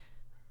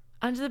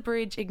Under the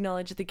Bridge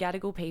acknowledge the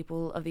Gadigal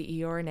people of the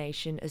Eora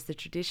Nation as the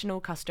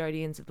traditional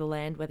custodians of the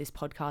land where this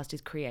podcast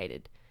is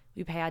created.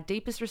 We pay our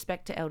deepest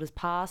respect to elders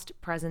past,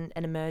 present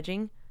and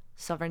emerging.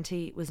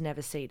 Sovereignty was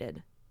never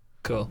ceded.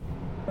 Cool.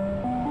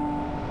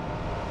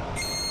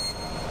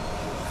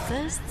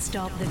 First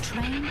stop, the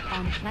train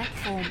on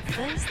platform.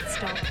 First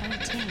stop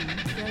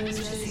 18 goes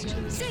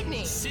to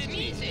Sydney.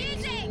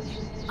 Music.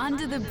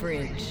 Under the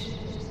Bridge,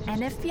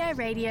 an FBI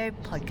radio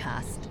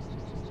podcast.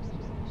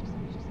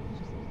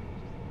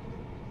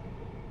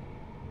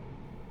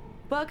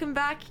 Welcome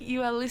back.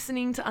 You are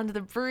listening to Under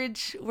the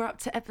Bridge. We're up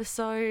to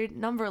episode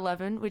number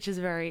 11, which is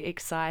very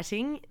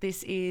exciting.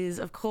 This is,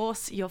 of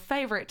course, your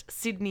favourite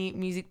Sydney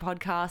music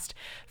podcast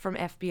from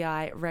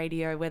FBI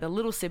Radio. We're the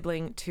little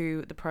sibling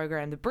to the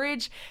program The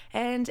Bridge.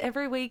 And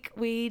every week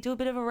we do a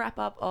bit of a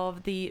wrap-up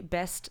of the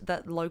best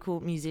that local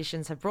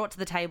musicians have brought to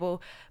the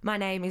table. My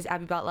name is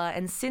Abby Butler,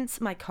 and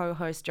since my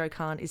co-host Joe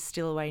Khan is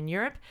still away in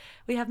Europe,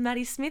 we have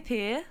Maddie Smith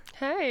here.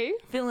 Hey.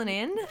 Filling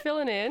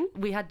in.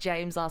 We had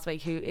James last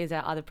week, who is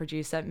our other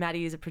producer.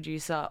 Maddie is a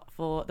producer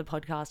for the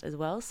podcast as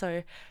well.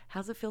 So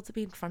how's it feel to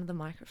be in front of the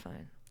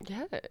microphone?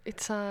 Yeah,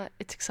 it's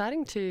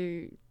exciting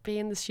to be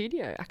in the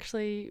studio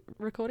actually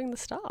recording the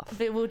stuff.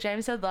 Well,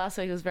 James said last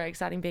week it was very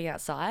exciting being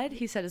outside.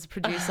 He said as a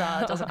producer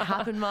it doesn't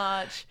happen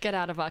much. Get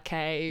out of our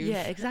cave.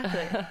 Yeah,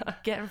 exactly.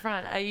 Get in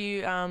front. Are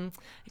you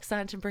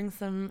excited to bring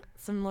some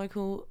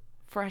local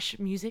fresh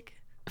music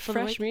for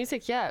fresh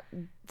music? Yeah.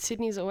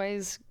 Sydney's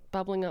always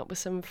bubbling up with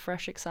some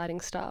fresh,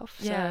 exciting stuff.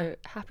 Yeah. So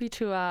happy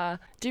to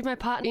do my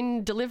part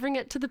in delivering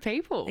it to the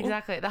people.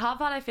 Exactly. The hard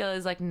part I feel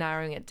is like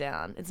narrowing it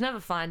down. It's never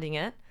finding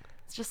it.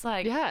 It's just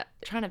like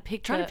trying to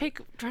pick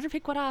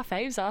what our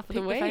faves are for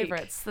the week.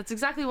 Favourites. That's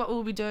exactly what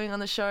we'll be doing on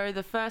the show.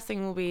 The first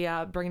thing we'll be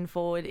bringing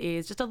forward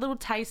is just a little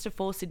taste of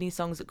 4 Sydney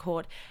songs that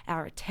caught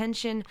our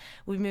attention.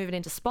 We're moving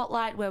into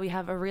Spotlight, where we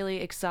have a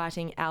really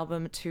exciting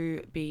album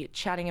to be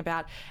chatting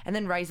about, and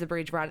then Raise the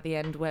Bridge right at the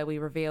end, where we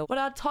reveal what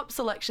our top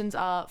selections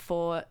are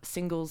for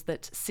singles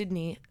that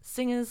Sydney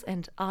singers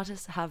and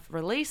artists have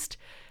released.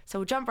 So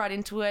we'll jump right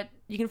into it.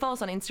 You can follow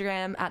us on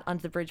Instagram at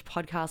Under the Bridge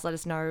Podcast. Let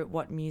us know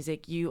what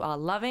music you are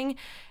loving.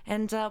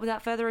 And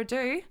without further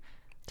ado,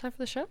 time for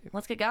the show.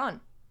 Let's get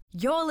going.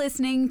 You're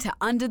listening to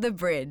Under the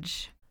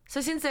Bridge. So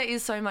since there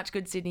is so much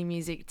good Sydney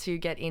music to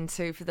get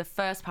into, for the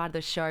first part of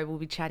the show, we'll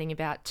be chatting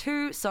about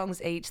 2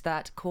 songs each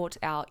that caught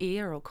our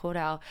ear or caught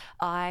our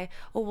eye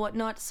or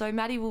whatnot. So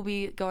Maddie will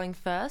be going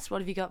first.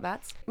 What have you got,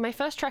 Mats? My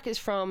first track is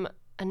from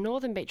a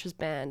Northern Beaches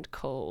band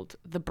called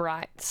The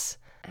Brights.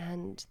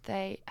 And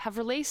they have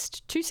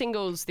released 2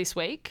 singles this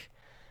week.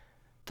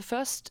 The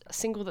first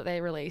single that they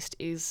released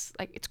is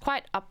it's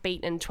quite upbeat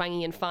and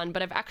twangy and fun,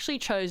 but I've actually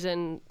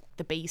chosen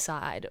the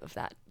B-side of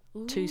that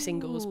 2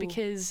 singles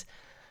because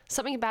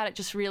something about it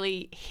just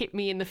really hit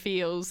me in the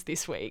feels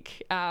this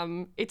week.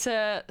 It's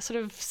a sort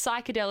of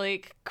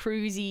psychedelic,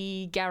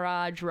 cruisy,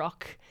 garage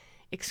rock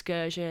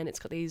excursion. It's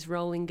got these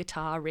rolling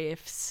guitar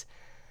riffs,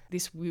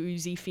 this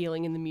woozy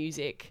feeling in the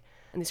music,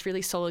 and this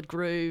really solid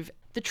groove.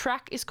 The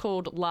track is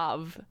called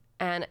Love,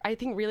 and I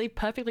think really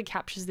perfectly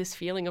captures this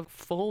feeling of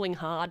falling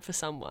hard for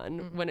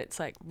someone when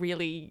it's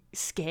really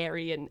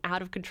scary and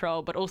out of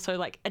control, but also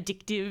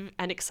addictive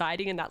and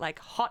exciting, and that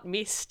hot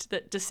mist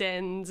that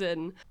descends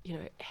and,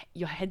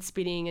 your head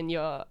spinning and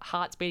your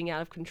heart's beating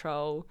out of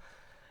control.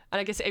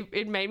 And I guess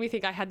it made me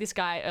think I had this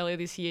guy earlier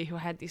this year who I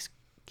had this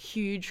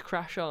huge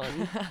crush on.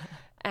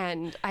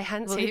 And I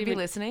hadn't seen him. Will he be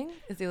listening?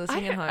 Is he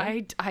listening at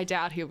home? I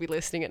doubt he'll be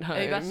listening at home.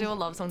 Are you about to do a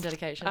love song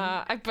dedication?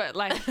 I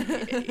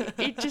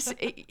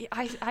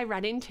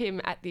ran into him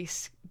at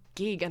this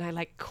gig and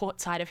I caught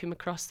sight of him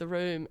across the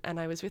room, and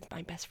I was with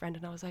my best friend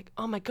and I was like,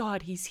 oh my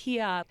God, he's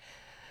here.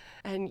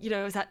 And,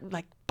 it was that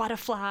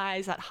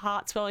butterflies, that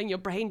heart swelling, your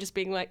brain just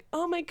being like,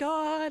 oh my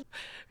God,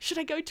 should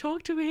I go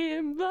talk to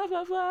him? Blah,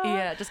 blah, blah.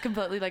 Yeah, just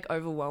completely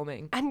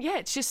overwhelming. And yeah,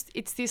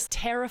 it's this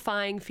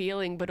terrifying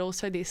feeling, but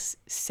also this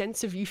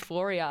sense of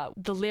euphoria.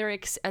 The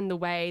lyrics and the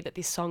way that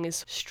this song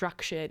is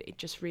structured, it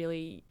just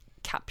really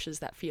captures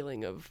that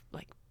feeling of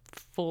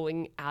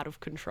falling out of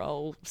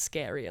control,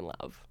 scary in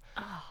love.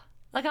 Oh,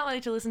 I can't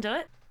wait to listen to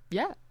it.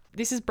 Yeah.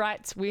 This is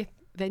Brights with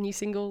their new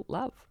single,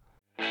 Love.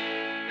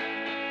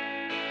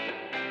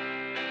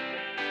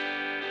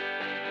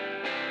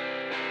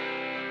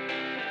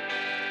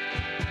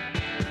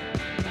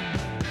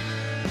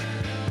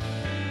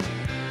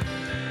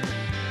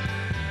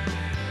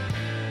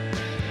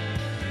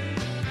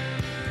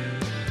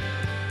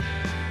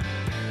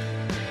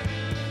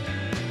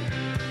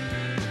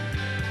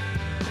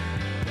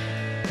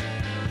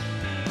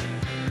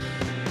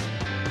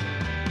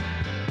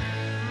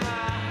 My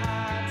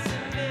heart's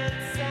in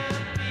bits and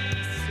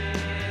pieces.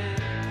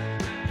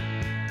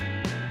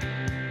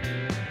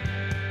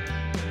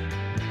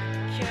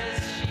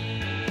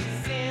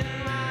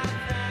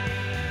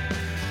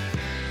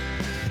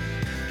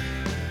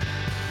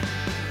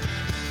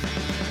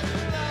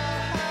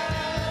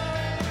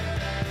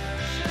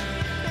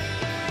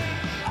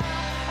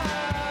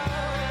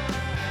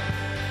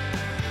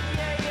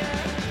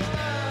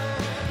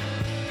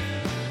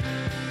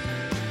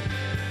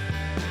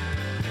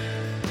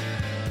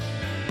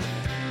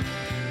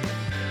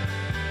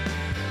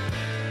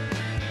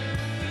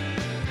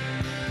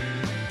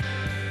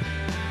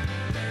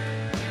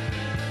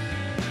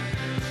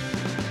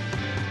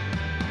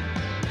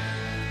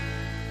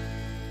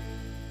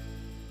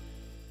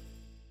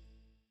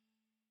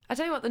 I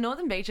tell you what, the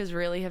Northern Beaches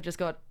really have just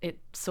got it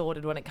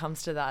sorted when it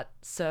comes to that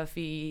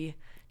surfy,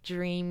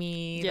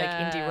 dreamy, like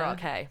indie rock,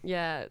 hey?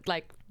 Yeah,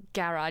 like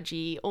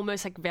garagey,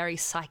 almost like very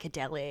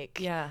psychedelic.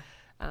 Yeah.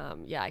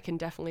 I can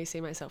definitely see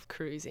myself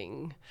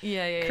cruising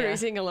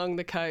along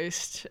the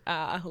coast,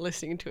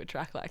 listening to a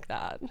track like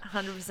that.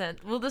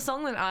 100%. Well, the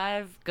song that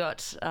I've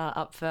got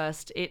up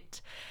first,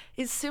 it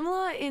is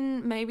similar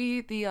in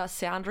maybe the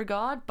sound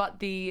regard, but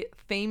the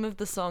theme of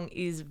the song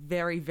is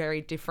very,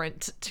 very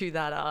different to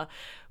that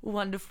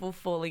wonderful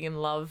falling in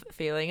love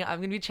feeling. I'm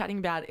going to be chatting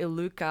about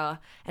Iluka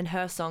and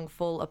her song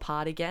Fall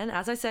Apart Again.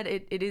 As I said,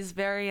 it is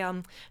very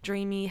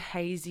dreamy,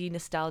 hazy,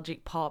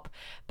 nostalgic pop,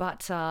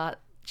 but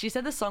she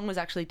said the song was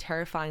actually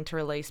terrifying to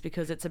release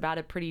because it's about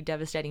a pretty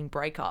devastating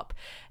breakup.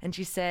 And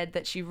she said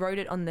that she wrote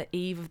it on the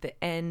eve of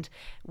the end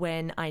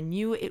when I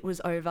knew it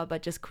was over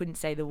but just couldn't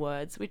say the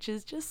words, which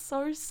is just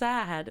so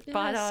sad. Yeah,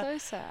 but so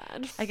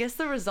sad. I guess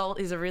the result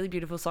is a really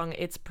beautiful song.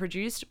 It's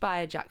produced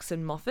by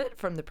Jackson Moffat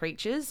from The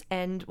Preachers.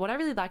 And what I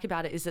really like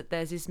about it is that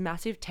there's this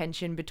massive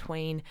tension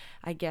between,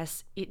 I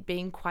guess, it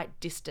being quite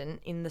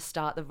distant. In the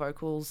start, the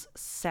vocals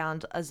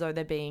sound as though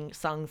they're being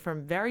sung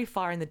from very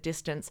far in the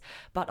distance.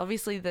 But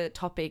obviously the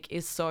topic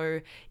is so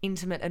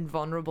intimate and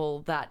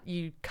vulnerable that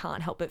you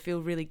can't help but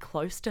feel really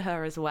close to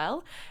her as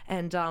well.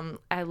 And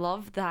I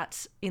love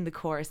that in the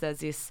chorus there's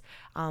this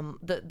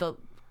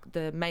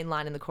the main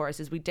line in the chorus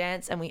is, we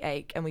dance and we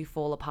ache and we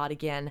fall apart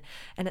again.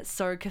 And it's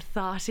so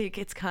cathartic.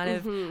 It's kind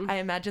of, I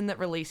imagine that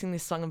releasing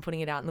this song and putting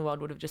it out in the world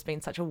would have just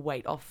been such a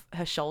weight off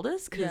her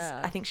shoulders, because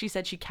I think she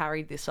said she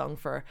carried this song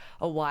for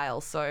a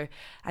while. So,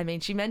 I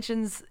mean, she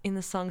mentions in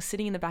the song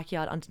sitting in the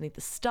backyard underneath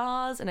the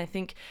stars. And I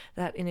think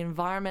that an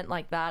environment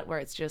like that, where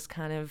it's just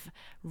kind of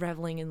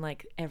reveling in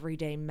like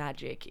everyday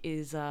magic,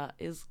 is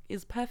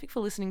perfect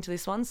for listening to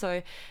this one.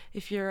 So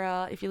if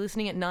you're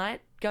listening at night,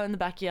 go in the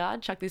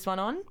backyard, chuck this one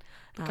on.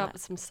 Look up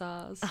some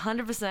stars.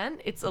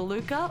 100%. It's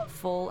Iluka,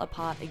 Fall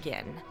Apart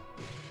Again.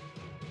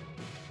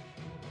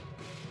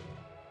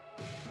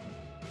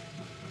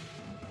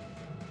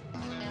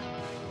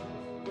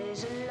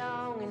 There's a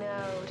longing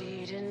out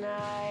here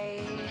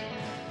tonight,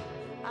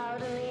 out on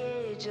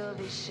the edge of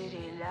the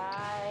city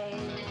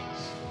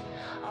lights.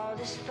 All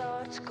these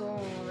thoughts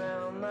going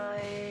around my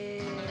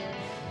head.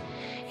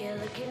 You're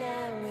looking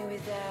at me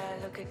with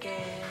that look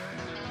again.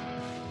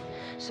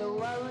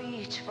 So I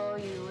reach for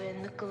you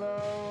in the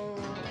glow.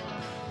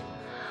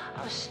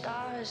 Our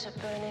stars are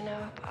burning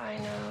up, I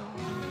know.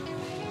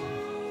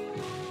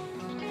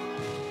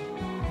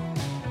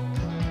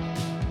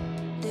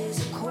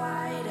 There's a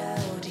quiet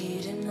out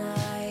here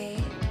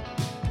tonight,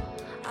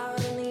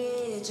 out on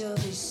the edge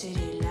of the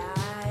city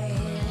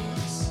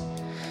lights.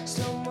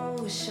 Slow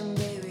motion,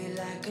 baby,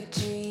 like a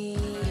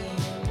dream.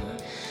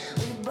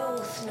 We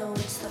both know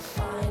it's the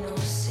final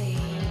scene.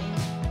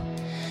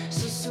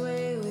 So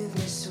sway with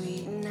me,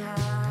 sweet and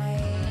high.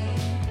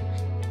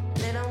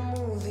 Let our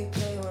movie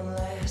play one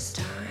last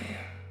time.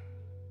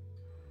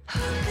 How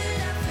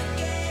could I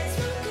forget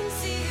smoking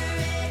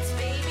cigarettes,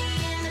 baby,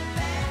 in the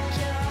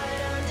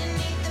backyard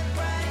underneath the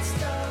bright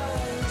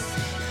stars,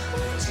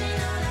 watching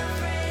all our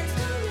friends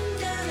coming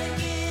down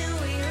again.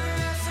 We were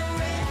all so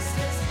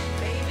restless,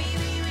 baby,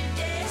 we were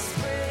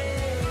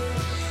desperate.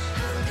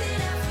 How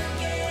could I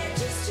forget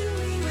just who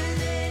we were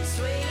then,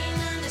 swaying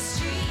under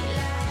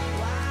streetlight,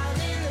 wild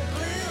in the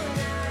blue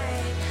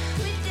night.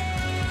 We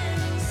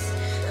dance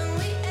and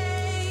we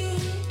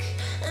ache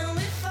and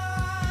we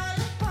fall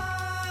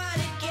apart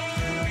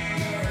again.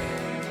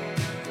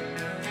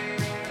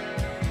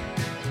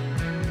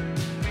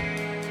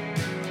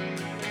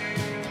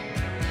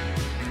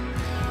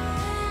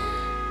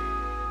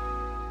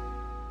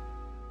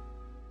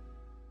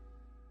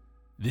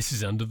 This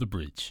is Under the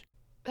Bridge.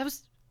 That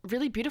was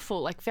really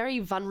beautiful, like very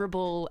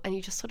vulnerable, and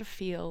you just sort of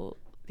feel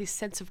this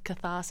sense of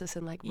catharsis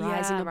and like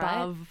rising Yeah, right?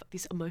 above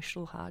this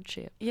emotional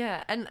hardship.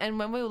 Yeah, and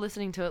when we were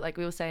listening to it, like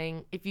we were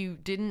saying, if you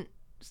didn't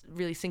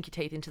really sink your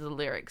teeth into the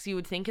lyrics, you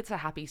would think it's a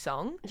happy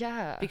song.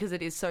 Yeah. Because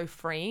it is so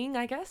freeing,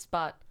 I guess,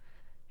 but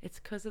it's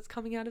because it's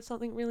coming out of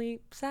something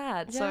really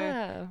sad. Yeah.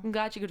 So I'm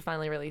glad you could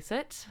finally release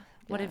it.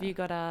 What have you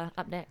got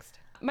up next?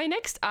 My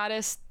next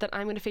artist that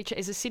I'm going to feature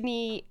is a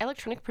Sydney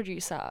electronic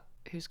producer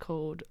who's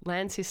called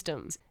Land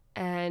Systems.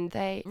 And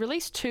they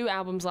released 2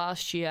 albums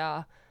last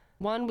year.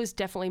 One was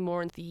definitely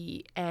more in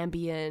the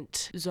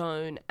ambient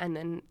zone, and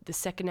then the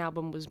second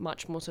album was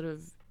much more sort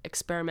of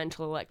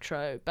experimental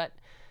electro. But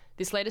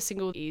this latest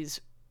single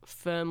is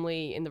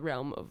firmly in the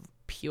realm of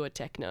pure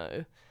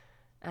techno.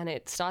 And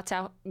it starts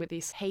out with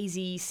this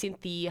hazy,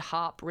 synthy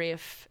harp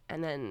riff,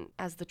 and then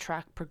as the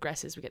track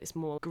progresses, we get this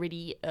more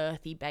gritty,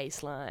 earthy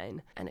bass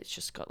line, and it's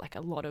just got like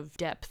a lot of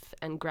depth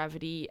and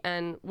gravity.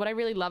 And what I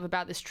really love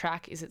about this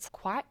track is it's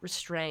quite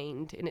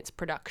restrained in its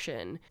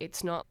production.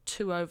 It's not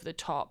too over the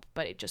top,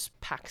 but it just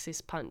packs this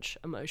punch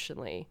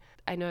emotionally.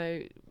 I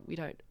know we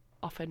don't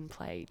often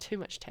play too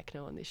much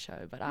techno on this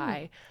show, but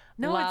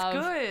it's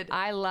good.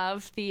 I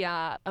love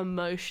the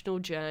emotional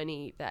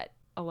journey that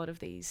a lot of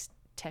these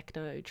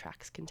techno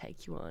tracks can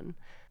take you on.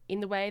 in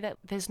the way that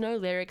there's no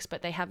lyrics,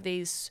 but they have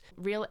these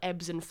real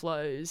ebbs and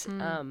flows.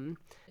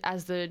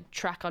 As the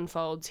track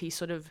unfolds, he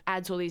sort of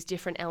adds all these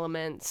different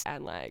elements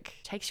and like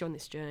takes you on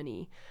this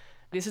journey.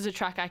 This is a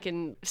track I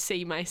can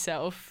see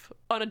myself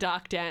on a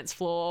dark dance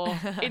floor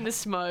in the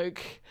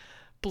smoke,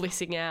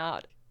 blissing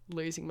out,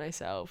 losing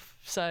myself.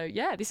 So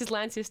yeah, this is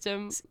Land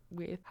Systems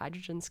with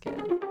Hydrogen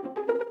Scan.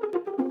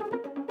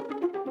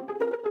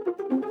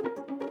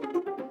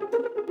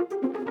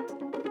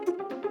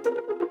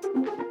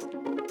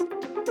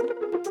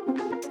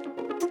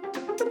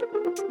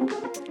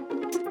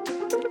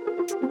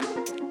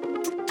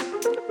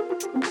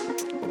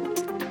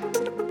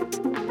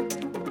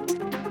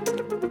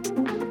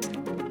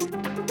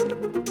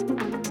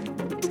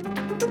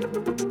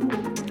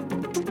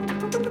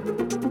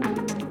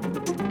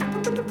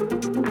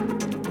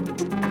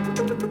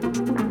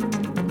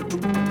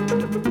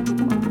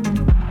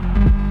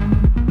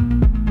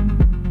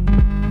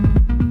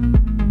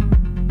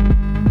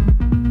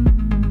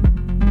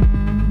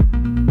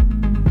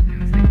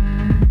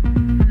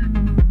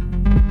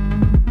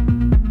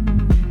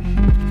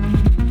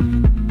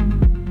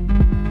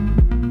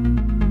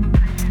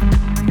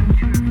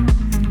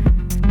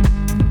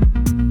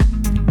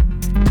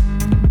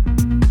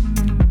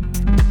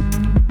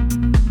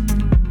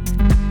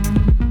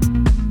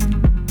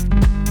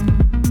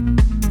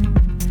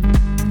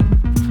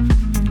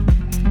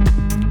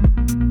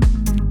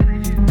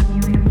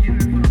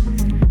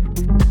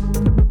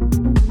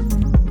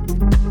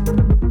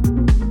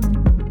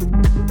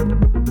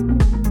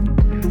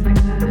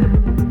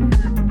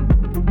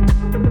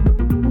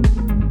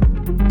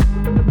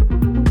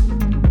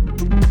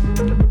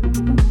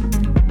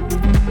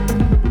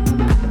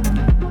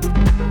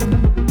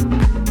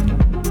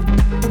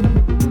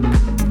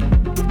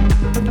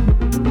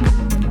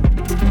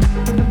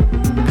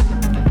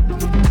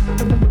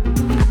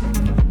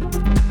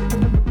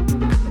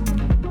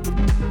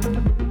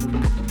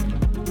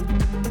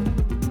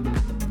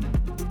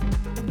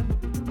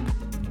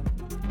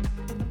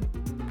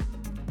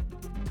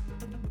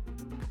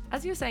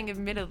 As you were saying,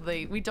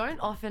 admittedly, we don't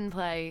often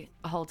play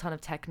a whole ton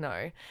of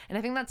techno. And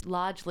I think that's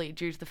largely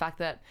due to the fact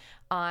that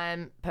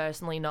I'm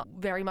personally not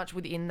very much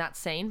within that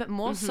scene, but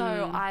more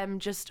so I'm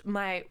just,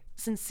 my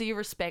sincere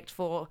respect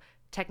for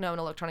techno and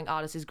electronic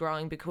artists is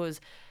growing because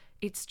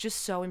it's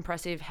just so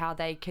impressive how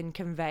they can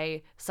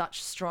convey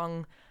such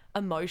strong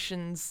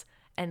emotions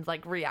and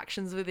like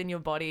reactions within your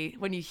body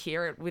when you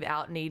hear it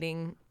without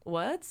needing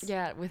words.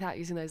 Yeah, without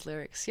using those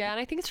lyrics. Yeah, and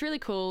I think it's really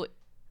cool.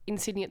 In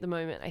Sydney at the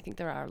moment, I think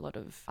there are a lot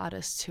of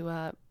artists who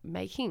are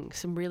making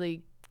some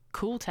really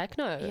cool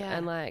techno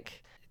and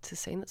like it's a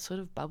scene that's sort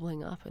of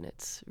bubbling up, and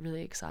it's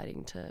really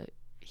exciting to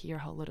hear a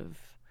whole lot of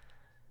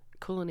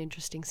cool and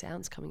interesting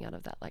sounds coming out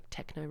of that like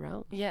techno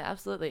realm. Yeah,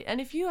 absolutely.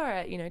 And if you are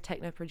a,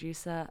 techno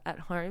producer at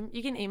home,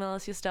 you can email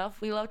us your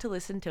stuff. We love to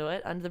listen to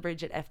it. Under the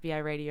Bridge at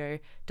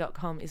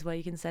fbiradio.com is where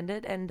you can send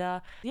it. And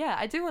yeah,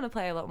 I do want to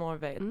play a lot more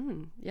of it.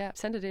 Yeah,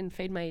 send it in,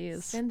 feed my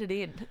ears. Send it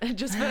in.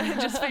 just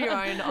for your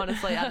own,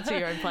 honestly, add it to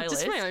your own playlist.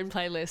 Just my own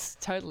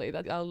playlist, totally.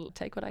 I'll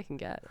take what I can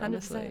get,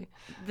 honestly.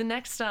 100%. The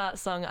next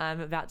song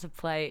I'm about to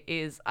play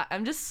is,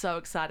 I'm just so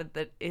excited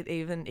that it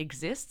even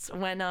exists.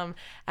 When our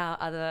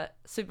other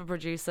super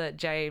producer,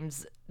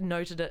 James,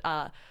 noted it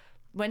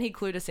when he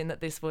clued us in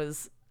that this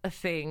was a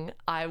thing,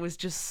 I was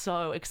just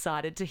so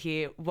excited to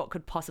hear what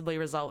could possibly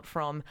result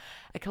from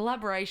a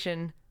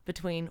collaboration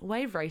between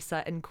Wave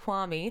Racer and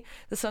Kwame.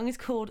 The song is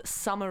called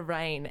Summer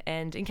Rain,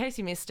 and in case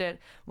you missed it,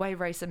 Wave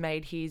Racer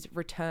made his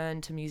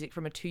return to music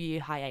from a 2-year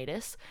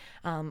hiatus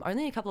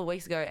only a couple of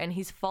weeks ago, and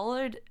he's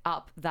followed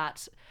up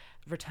that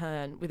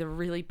return with a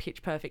really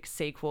pitch perfect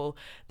sequel.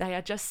 They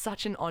are just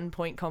such an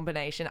on-point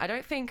combination. I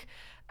don't think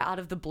out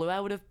of the blue I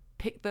would have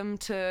picked them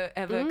to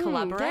ever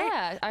collaborate.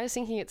 Yeah, I was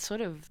thinking it's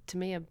sort of, to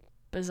me, a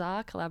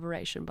bizarre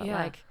collaboration, but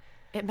like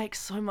it makes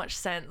so much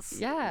sense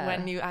Yeah.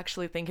 when you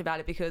actually think about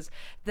it, because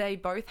they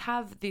both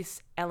have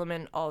this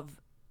element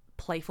of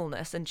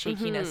playfulness and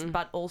cheekiness,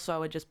 but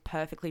also are just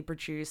perfectly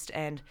produced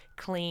and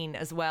clean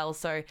as well.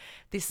 So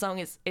this song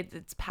is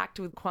it's packed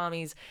with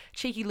Kwame's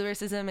cheeky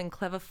lyricism and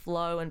clever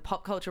flow and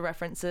pop culture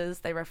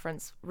references. They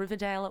reference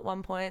Riverdale at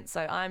one point,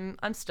 so I'm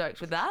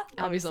stoked with that.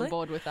 Abby's on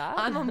board with that.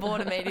 I'm on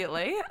board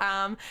immediately.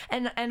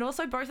 And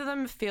also both of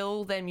them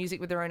fill their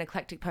music with their own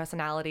eclectic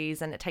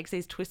personalities, and it takes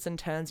these twists and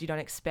turns you don't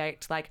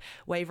expect. Like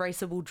Wave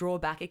Racer will draw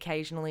back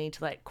occasionally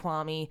to let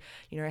Kwame,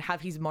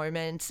 have his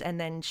moment, and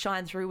then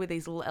shine through with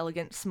these little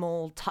elegant small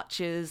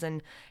touches,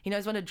 and he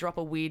knows when to drop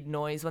a weird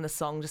noise when the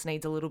song just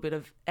needs a little bit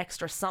of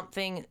extra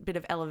something, bit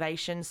of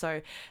elevation.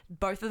 So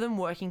both of them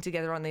working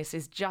together on this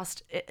is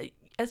just,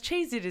 as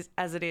cheesy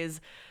as it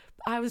is,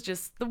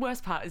 the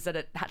worst part is that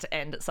it had to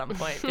end at some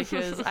point,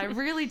 because I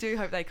really do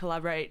hope they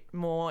collaborate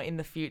more in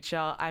the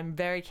future. I'm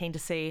very keen to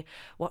see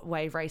what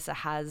Wave Racer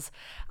has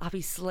up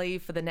his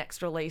sleeve for the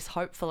next release,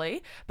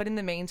 hopefully. But in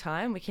the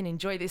meantime, we can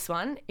enjoy this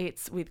one.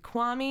 It's with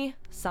Kwame,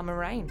 Summer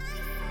Rain.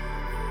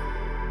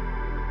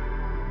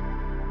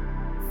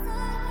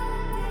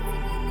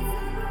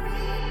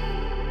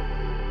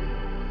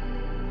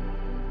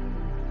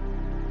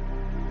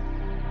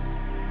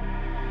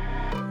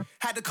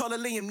 Had to call her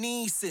Liam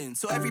Neeson,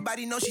 so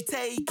everybody knows she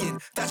taken.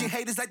 Dodging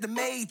haters like the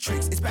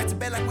Matrix. It's back to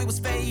bed like we was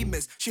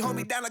famous. She hold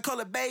me down like call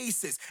her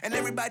basis, and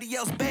everybody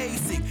else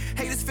basic.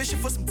 Haters fishing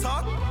for some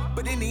talk,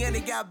 but in the end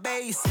they got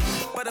basic.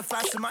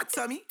 Butterflies in my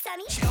tummy.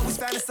 She always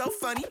found it so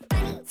funny.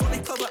 Fully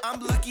clover, I'm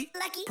lucky.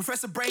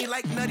 Professor Brain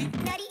like nutty.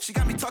 She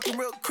got me talking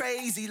real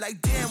crazy,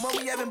 like damn, when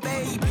we having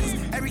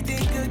babies.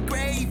 Everything good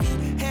gravy,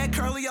 hair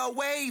curly all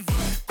wavy.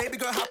 Baby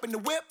girl hop in the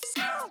whip,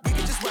 we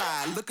can just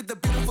ride. Look at the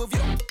beautiful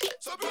view.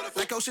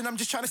 Like ocean, I'm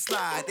just trying to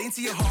slide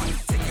into your heart,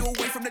 take you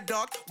away from the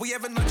dark. We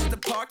having lunch in the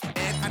park,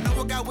 and I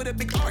know a guy with a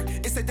big heart.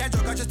 It's a dad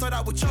joke, I just thought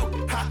I would choke.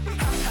 Ha ha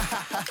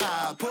ha ha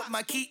ha. Put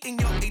my key in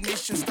your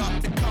ignition,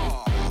 start the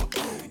car.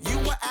 You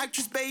an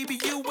actress, baby,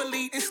 you a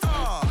leading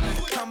star.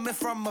 Coming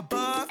from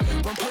above,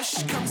 when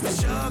push comes to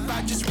shove,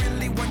 I just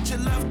really want your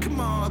love. Come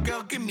on,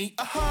 girl, give me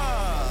a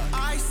hug.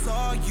 I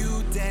saw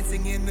you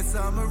dancing in the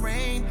summer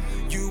rain.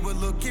 You were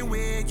looking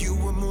weird, you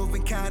were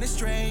moving kinda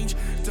strange.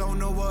 Don't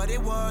know what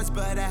it was,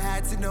 but I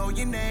had to know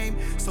your name.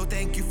 So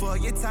thank you for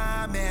your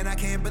time, and I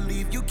can't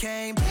believe you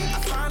came.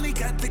 I finally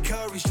got the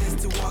courage just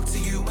to walk to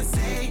you and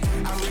say,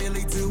 I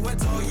really do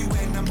adore you,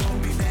 and I'm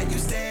hoping that you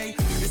stay.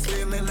 This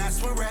feeling lasts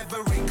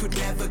forever, it could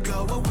never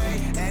go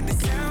away. And it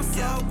sounds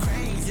so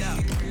crazy.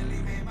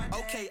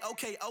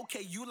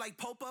 Okay, you like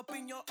Pope up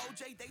in your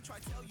OJ, they try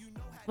to tell you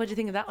no. What do you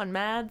think of that one,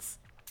 Mads?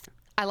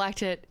 I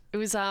liked it. It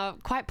was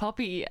quite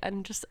poppy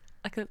and just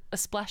like a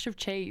splash of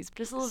cheese.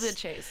 Just a little bit of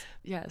cheese.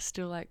 Yeah,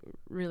 still like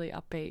really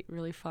upbeat,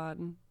 really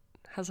fun.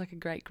 Has like a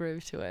great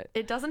groove to it.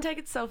 It doesn't take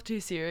itself too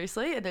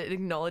seriously, and it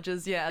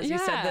acknowledges, as you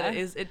said, that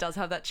it does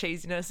have that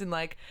cheesiness in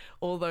like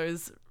all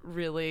those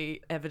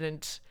really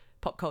evident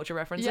pop culture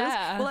references.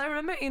 Yeah. Well, I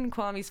remember in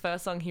Kwame's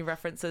first song, he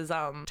references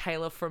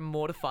Taylor from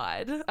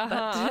Mortified,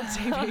 that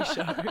TV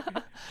show.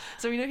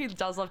 So we know he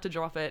does love to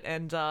drop it,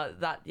 and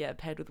that,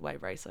 paired with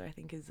Wave Racer, I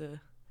think is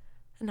a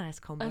nice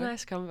combo. A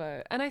nice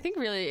combo. And I think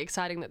really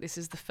exciting that this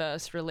is the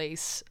first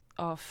release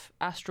of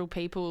Astral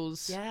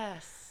People's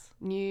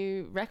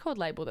new record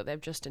label that they've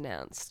just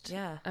announced.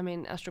 Yeah. I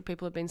mean, Astral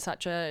People have been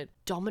such a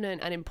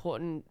dominant and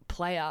important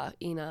player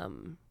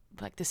in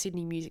like the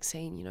Sydney music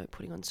scene, you know,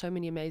 putting on so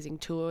many amazing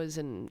tours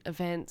and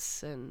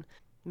events and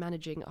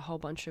managing a whole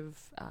bunch of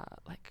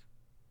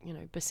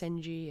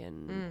Basenji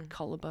and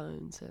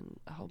Collarbones and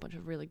a whole bunch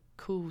of really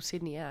cool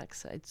Sydney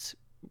acts. It's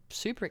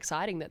super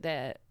exciting that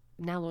they're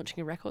now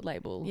launching a record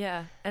label.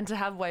 Yeah, and to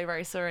have Wave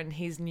Racer and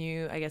his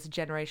new, I guess,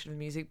 generation of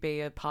music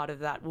be a part of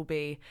that will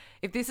be,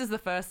 if this is the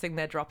first thing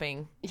they're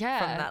dropping from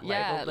that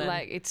label, then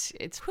like it's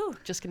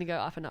just going to go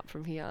up and up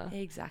from here.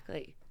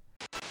 Exactly.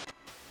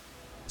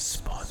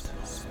 Spotlight.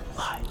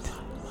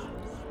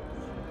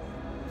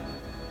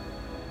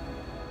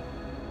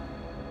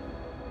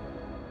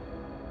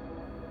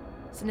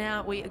 So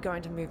now we are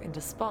going to move into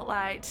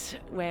Spotlight,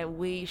 where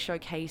we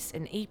showcase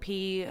an EP,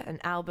 an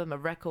album, a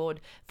record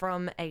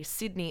from a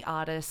Sydney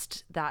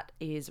artist that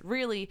is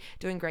really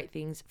doing great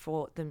things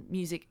for the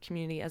music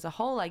community as a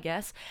whole, I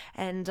guess.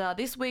 And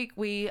this week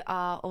we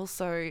are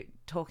also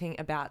talking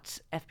about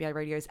FBI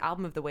Radio's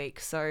Album of the Week.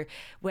 So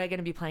we're going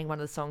to be playing one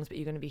of the songs, but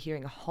you're going to be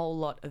hearing a whole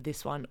lot of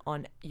this one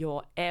on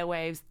your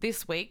airwaves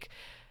this week.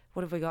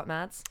 What have we got,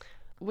 Mads?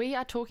 We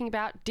are talking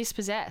about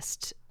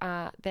Dispossessed,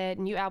 their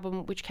new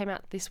album, which came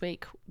out this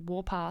week,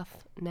 Warpath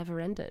Never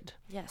Ended.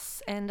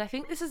 Yes, and I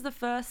think this is the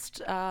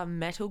first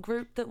metal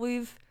group that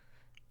we've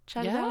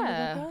chatted about on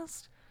the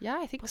podcast. Yeah,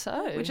 I think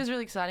so. Which is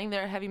really exciting.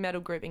 They're a heavy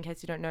metal group, in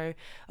case you don't know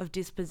of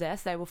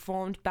Dispossessed. They were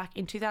formed back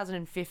in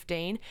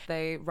 2015.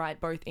 They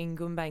write both in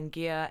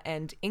Gumbaynggirr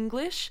and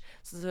English.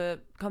 So it's a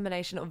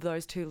combination of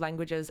those two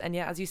languages. And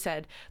yeah, as you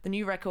said, the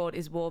new record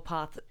is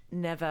Warpath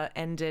Never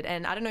Ended.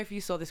 And I don't know if you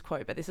saw this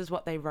quote, but this is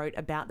what they wrote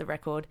about the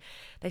record.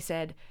 They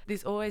said,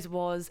 "This always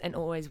was and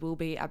always will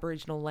be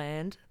Aboriginal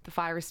land. The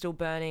fire is still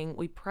burning.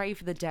 We pray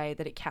for the day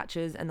that it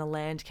catches and the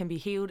land can be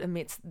healed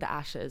amidst the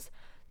ashes.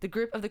 The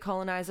grip of the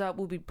colonizer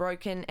will be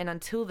broken, and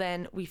until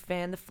then, we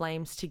fan the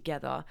flames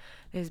together.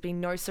 There's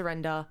been no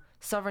surrender.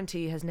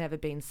 Sovereignty has never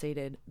been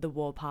ceded. The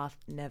warpath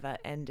never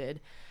ended."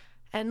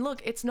 And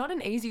look, it's not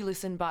an easy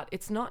listen, but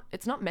it's not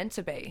meant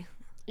to be.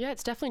 Yeah,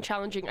 it's definitely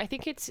challenging. I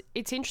think it's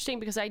interesting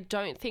because I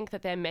don't think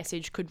that their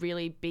message could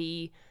really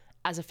be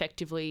as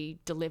effectively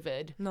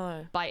delivered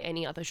by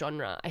any other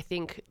genre. I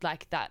think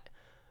like that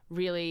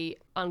really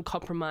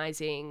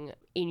uncompromising,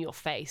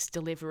 in-your-face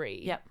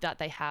delivery that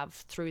they have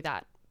through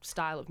that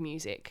style of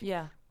music.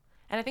 Yeah.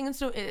 And I think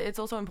it's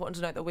also important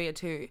to note that we are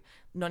two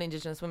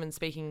non-Indigenous women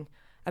speaking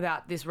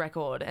about this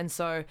record. And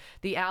so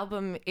the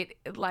album,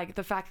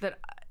 the fact that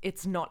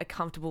it's not a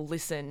comfortable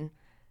listen,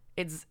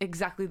 it's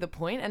exactly the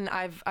point. And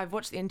I've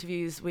watched the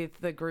interviews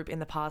with the group in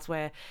the past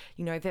where,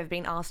 you know, they've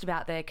been asked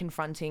about their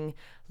confronting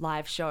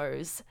live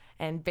shows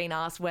and been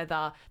asked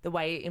whether the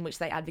way in which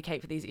they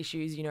advocate for these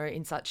issues, you know,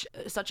 in such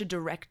a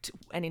direct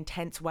and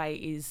intense way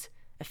is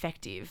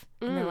effective.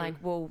 And they're like,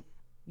 well,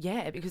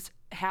 yeah, because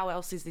how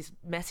else is this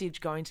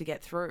message going to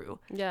get through?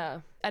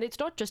 Yeah. And it's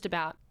not just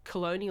about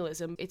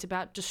colonialism. It's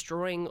about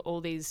destroying all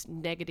these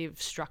negative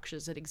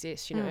structures that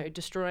exist, you know,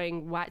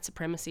 destroying white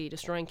supremacy,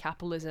 destroying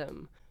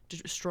capitalism,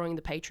 destroying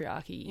the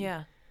patriarchy.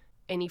 Yeah.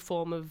 Any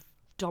form of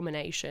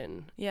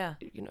domination. Yeah.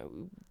 You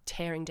know,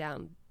 tearing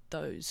down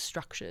those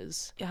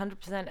structures.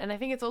 100%. And I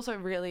think it's also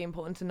really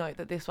important to note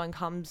that this one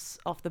comes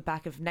off the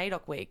back of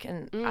NAIDOC week,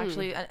 and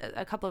actually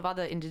a couple of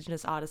other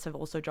Indigenous artists have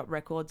also dropped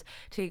records.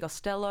 T.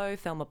 Costello,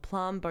 Thelma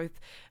Plum, both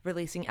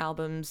releasing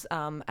albums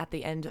at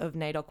the end of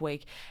NAIDOC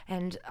week.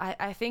 And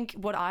I think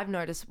what I've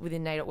noticed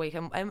within NAIDOC week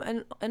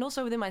and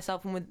also within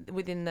myself and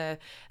within the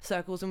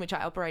circles in which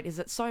I operate is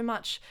that so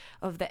much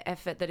of the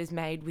effort that is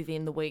made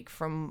within the week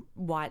from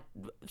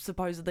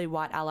supposedly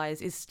white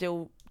allies is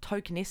still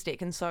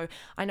tokenistic. And so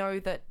I know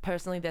that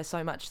personally there's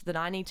so much that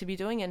I need to be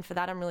doing, and for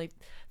that I'm really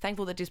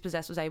thankful that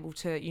Dispossessed was able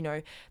to, you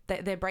know,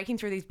 they're breaking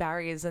through these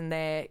barriers and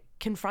they're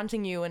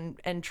confronting you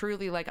and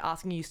truly like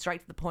asking you straight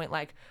to the point,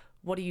 like,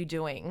 what are you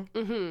doing?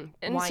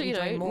 And why so, are you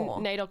doing more?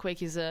 NAIDOC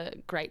week is a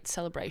great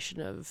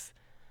celebration of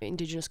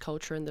Indigenous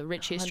culture and the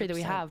rich history that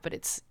we 100%. have, but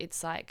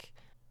it's like,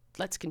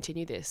 let's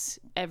continue this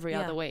every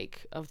other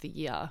week of the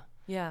year.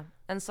 Yeah.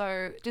 And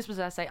so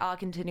Dispossessed, they are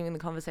continuing the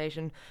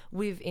conversation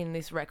within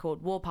this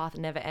record. Warpath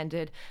Never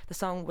Ended. The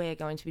song we're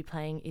going to be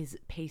playing is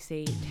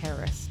PC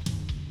Terrorist.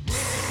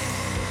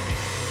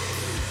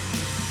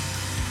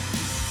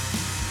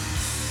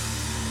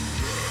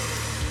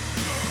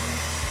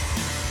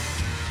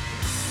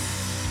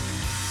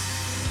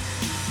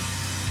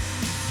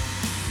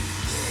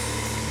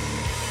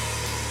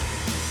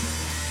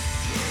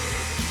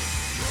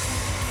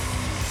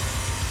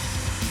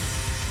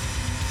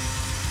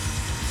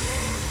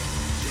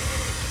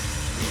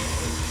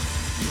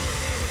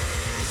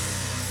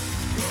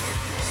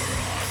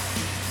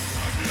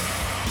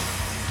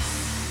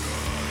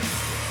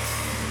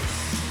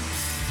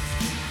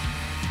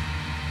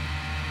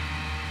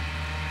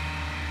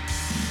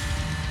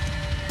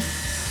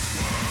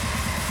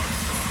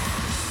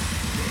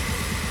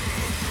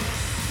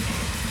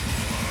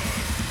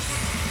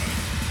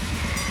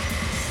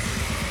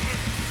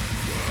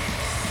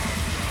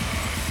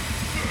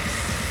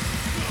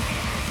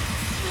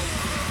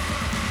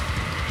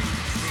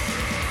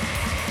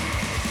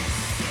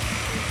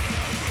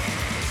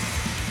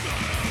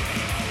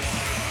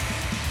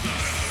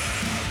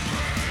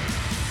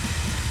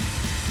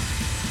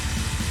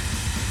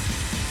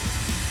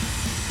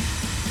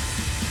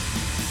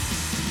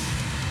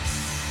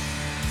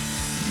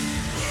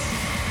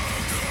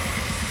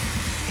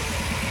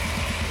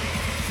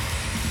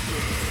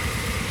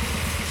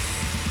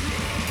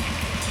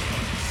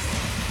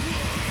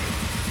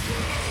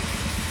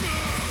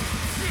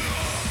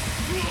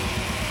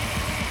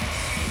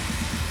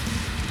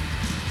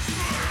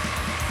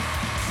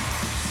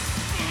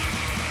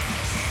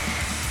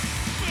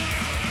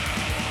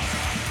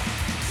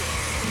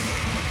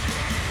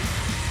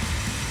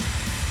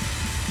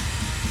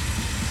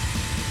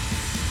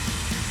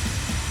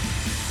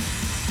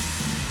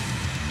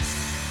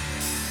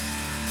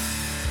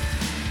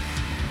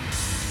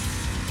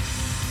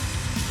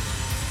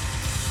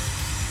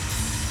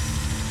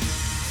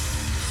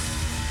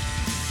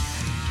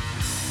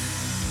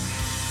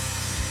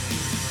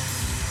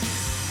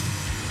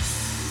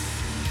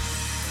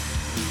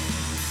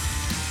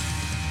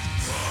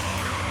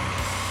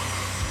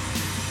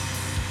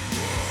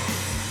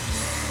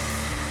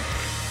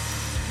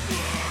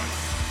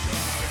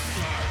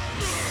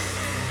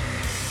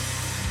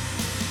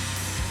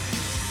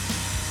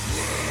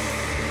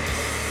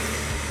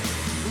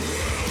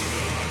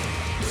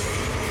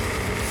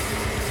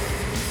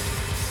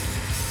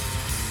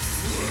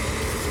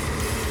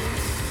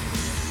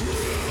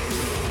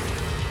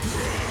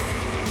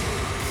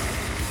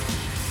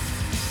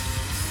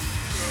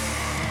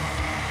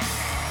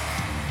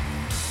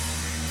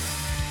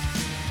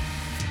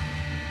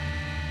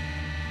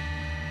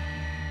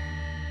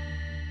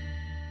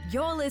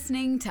 You're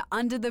listening to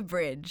Under the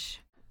Bridge.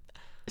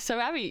 So,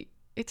 Abby,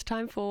 it's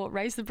time for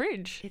Raise the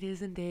Bridge. It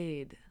is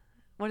indeed.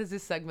 What is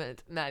this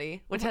segment,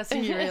 Maddie? We're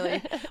testing you,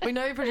 really. We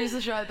know you produce the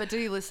show, but do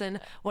you listen?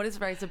 What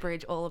is Raise the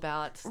Bridge all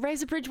about?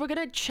 Raise the Bridge, we're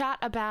going to chat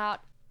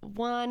about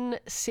one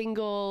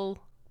single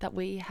that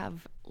we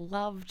have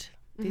loved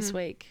this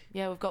week.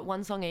 Yeah, we've got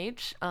one song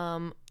each.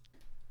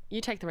 You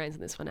take the reins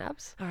on this one,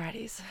 Abs.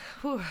 Alrighties.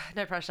 Whew,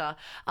 no pressure.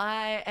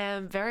 I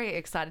am very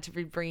excited to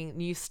be bringing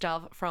new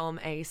stuff from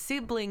a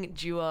sibling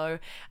duo.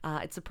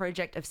 It's a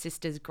project of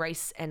sisters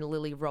Grace and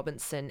Lily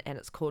Robinson, and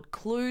it's called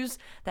Clews.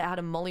 They're out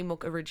of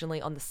Mollymook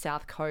originally on the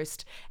South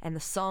Coast, and the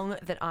song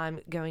that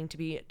I'm going to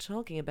be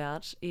talking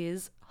about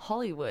is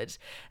Hollywood.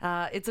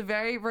 It's a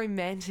very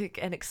romantic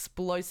and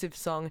explosive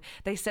song.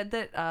 They said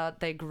that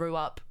they grew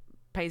up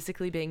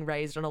basically being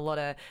raised on a lot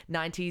of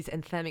 90s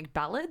anthemic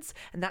ballads,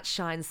 and that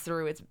shines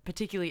through. It's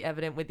particularly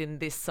evident within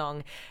this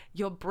song.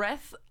 Your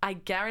breath, I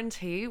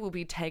guarantee, will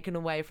be taken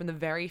away from the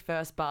very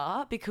first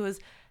bar because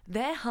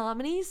their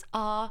harmonies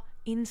are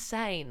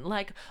insane.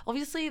 Like,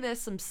 obviously there's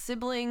some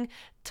sibling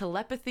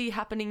telepathy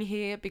happening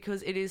here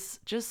because it is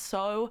just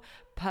so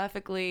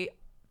perfectly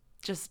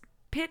just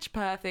pitch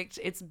perfect.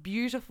 It's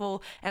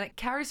beautiful and it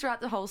carries throughout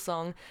the whole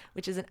song,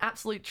 which is an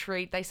absolute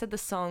treat. They said the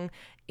song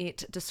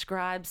it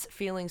describes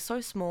feeling so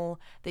small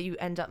that you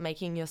end up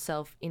making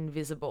yourself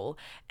invisible.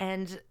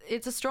 And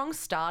it's a strong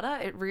starter.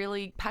 It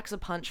really packs a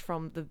punch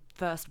from the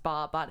first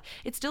bar, but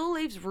it still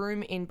leaves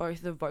room in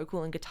both the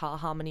vocal and guitar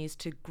harmonies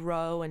to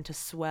grow and to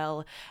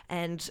swell.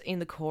 And in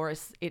the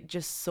chorus, it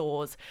just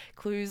soars.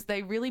 Clews,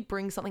 they really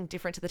bring something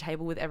different to the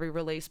table with every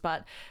release,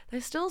 but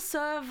they still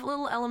serve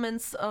little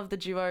elements of the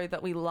duo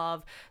that we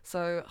love.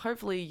 So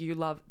hopefully you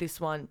love this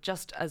one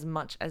just as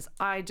much as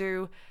I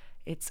do.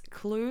 It's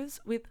Clews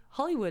with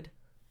Hollywood.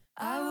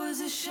 I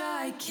was a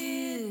shy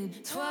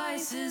kid,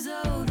 twice as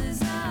old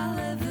as I'll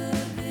ever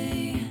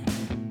be.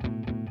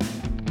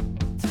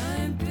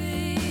 Don't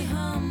be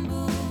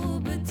humble,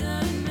 but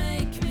don't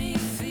make me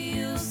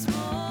feel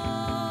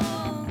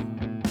small.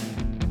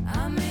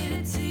 I made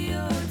it to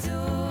your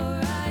door,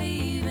 I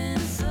even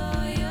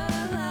saw your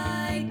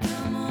light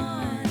come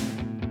on.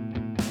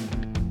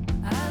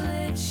 I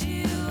let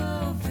you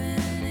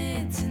open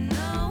it to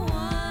no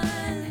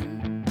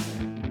one.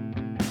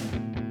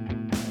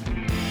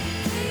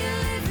 Do you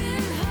live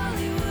in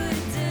Hollywood?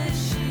 Does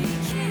she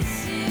kiss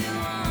you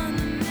on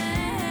the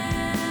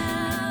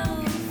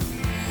mouth?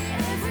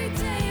 Every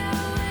day I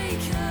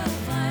wake up,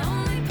 my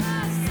only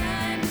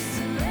pastime is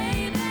to lay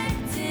back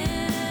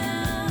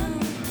down.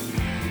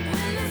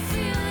 When the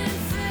feeling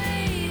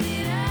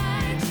faded,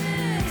 I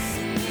just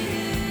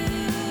knew.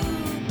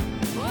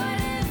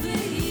 Whatever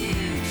you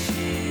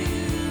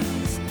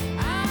choose,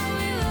 I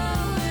will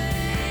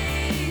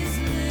always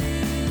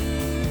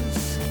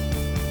lose.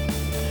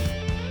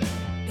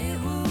 It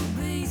will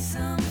be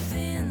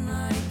something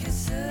like a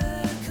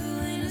circle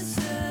in a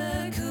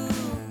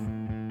circle.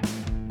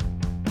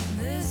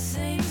 The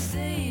same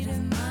state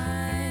of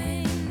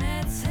mind,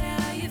 that's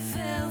how you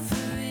fell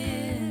for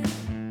it.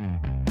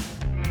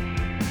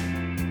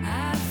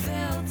 I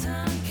felt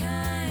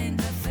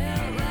unkind, I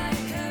felt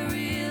like I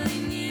really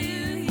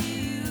knew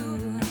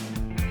you.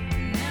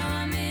 Now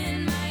I'm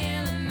in my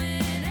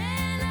element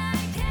and I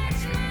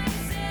catch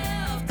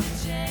myself to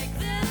check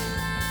the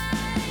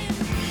line.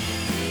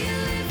 Do you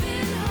live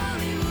in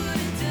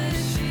Hollywood? Does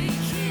she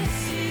kiss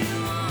you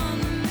on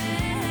the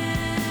mouth?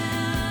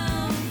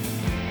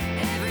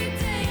 Every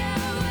day I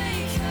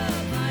wake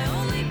up, my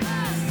only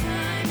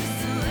pastime is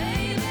to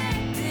lay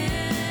back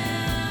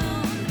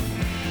down.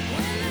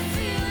 When the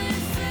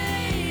feeling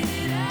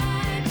faded,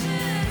 I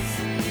just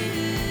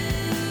knew.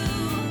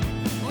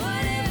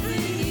 Whatever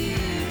you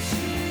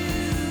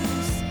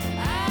choose,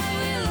 I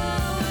will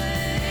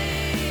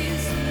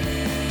always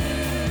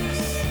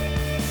lose.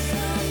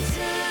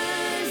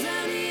 Sometimes I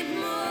need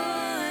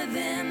more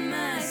than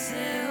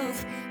myself.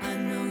 I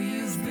know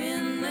you've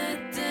been let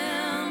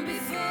down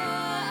before.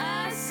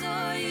 I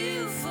saw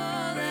you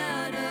fall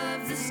out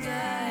of the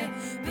sky,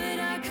 but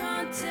I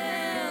can't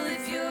tell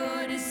if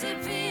you're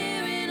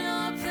disappearing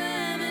or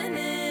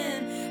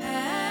permanent.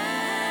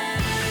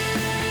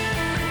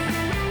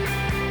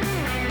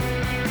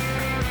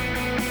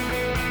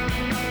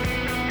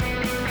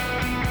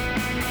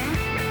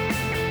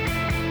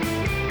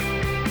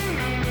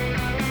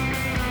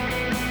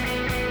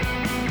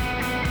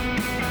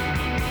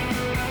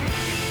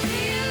 Do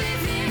you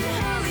live in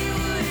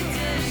Hollywood?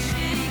 Does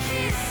she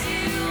kiss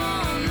you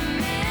on the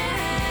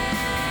mouth?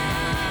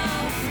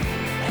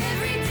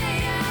 Every day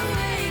I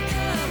wake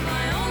up,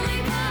 my only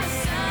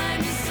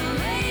pastime is to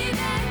lay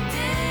back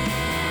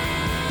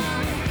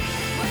down.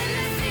 When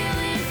the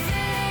feeling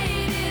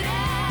faded,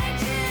 I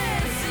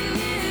just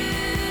knew.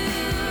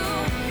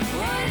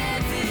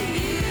 Whatever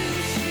you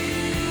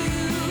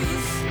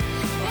choose,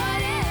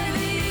 whatever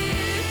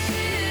you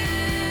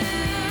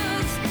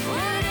choose,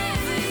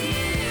 whatever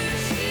you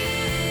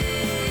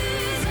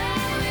choose, I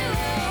will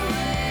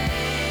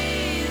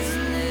always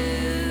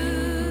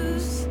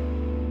lose.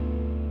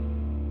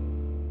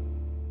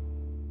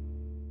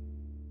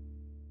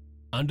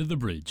 Under the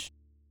Bridge.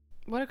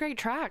 What a great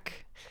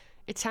track.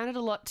 It sounded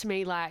a lot to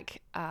me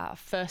like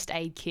First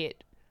Aid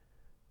Kit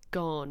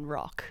gone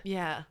rock.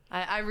 Yeah,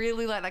 I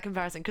really like that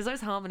comparison because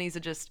those harmonies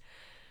are just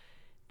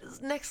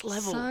next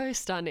level. So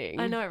stunning.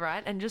 I know,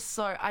 right? And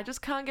I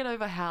just can't get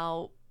over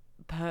how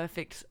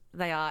perfect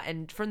they are.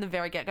 And from the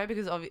very get-go,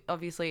 because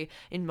obviously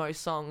in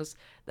most songs,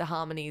 the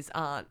harmonies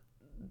aren't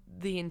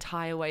the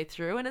entire way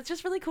through. And it's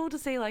just really cool to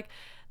see, like,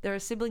 they're a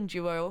sibling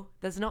duo.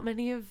 There's not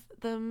many of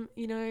them,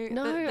 you know.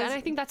 No, and I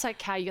think that's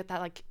like how you get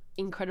that like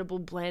incredible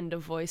blend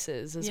of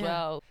voices as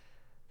well.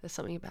 There's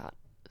something about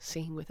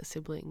singing with a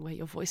sibling where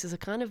your voices are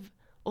kind of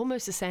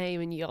almost the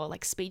same and your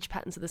like speech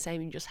patterns are the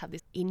same and you just have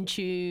this in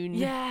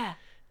tune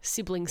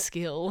sibling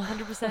skill.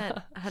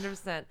 100%.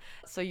 100%.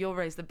 So you'll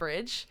Raise the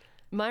Bridge.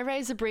 My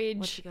Raise the Bridge.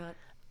 What you got?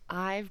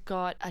 I've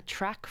got a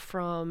track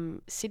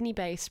from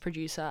Sydney-based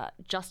producer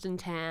Justin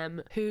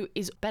Tam, who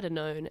is better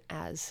known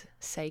as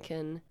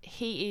Tzekin.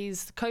 He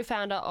is the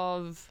co-founder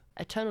of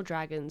Eternal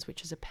Dragons,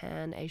 which is a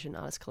pan-Asian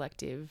artist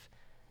collective,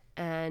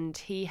 and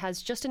he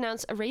has just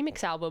announced a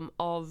remix album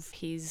of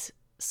his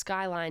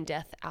Skyline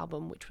Death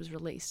album, which was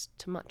released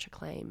to much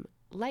acclaim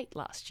late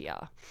last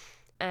year.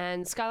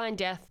 And Skyline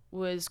Death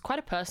was quite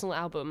a personal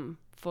album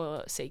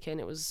for Tzekin.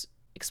 It was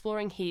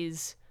exploring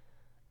his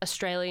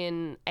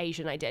Australian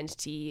Asian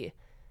identity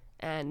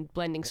and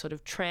blending sort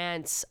of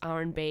trance,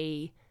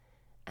 R&B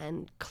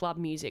and club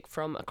music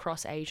from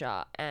across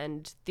Asia.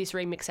 And this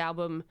remix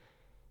album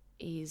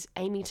is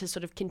aiming to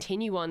sort of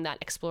continue on that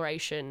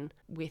exploration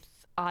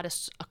with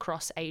artists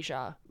across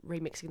Asia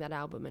remixing that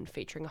album and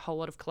featuring a whole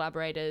lot of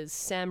collaborators: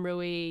 Sam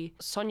Rui,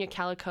 Sonia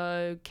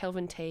Calico,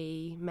 Kelvin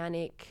T,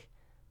 Manic,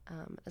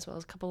 as well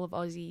as a couple of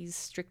Aussies,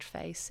 Strict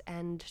Face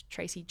and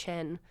Tracy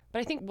Chen. But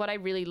I think what I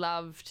really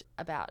loved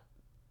about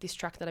this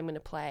track that I'm going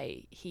to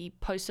play, he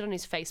posted on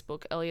his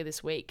Facebook earlier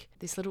this week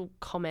this little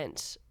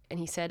comment, and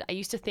he said, "I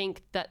used to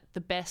think that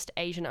the best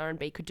Asian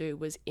R&B could do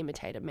was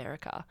imitate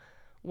America.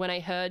 When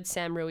I heard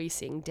Sam Rui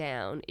sing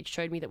Down, it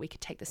showed me that we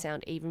could take the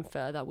sound even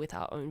further with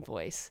our own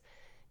voice.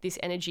 This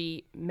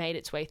energy made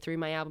its way through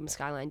my album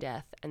Skyline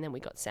Death, and then we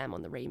got Sam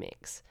on the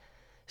remix."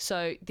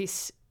 So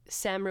this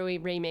Sam Rui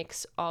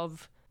remix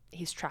of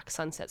his track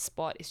Sunset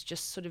Spot is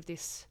just sort of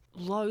this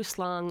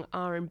low-slung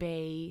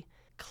R&B,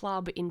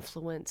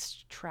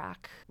 club-influenced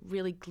track,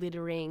 really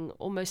glittering,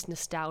 almost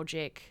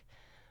nostalgic.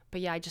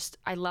 But yeah,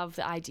 I love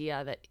the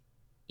idea that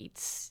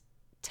it's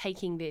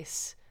taking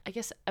this, I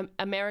guess,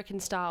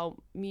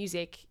 American-style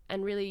music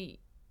and really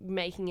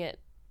making it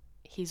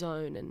his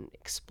own and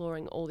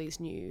exploring all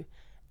these new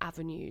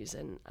avenues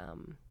and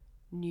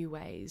new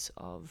ways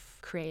of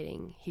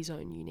creating his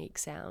own unique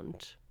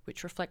sound,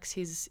 which reflects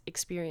his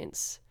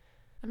experience.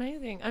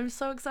 Amazing. I'm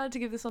so excited to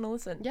give this one a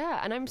listen.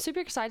 Yeah, and I'm super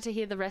excited to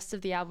hear the rest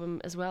of the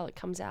album as well. It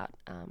comes out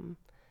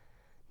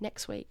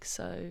next week.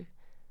 So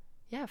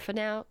yeah, for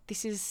now,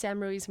 this is Sam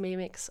Rui's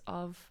remix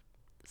of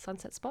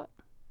Sunset Spot.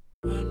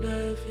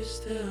 Wonder if you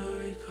still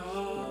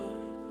recall,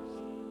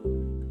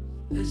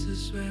 this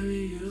is where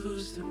we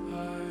used to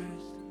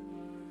part,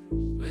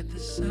 with the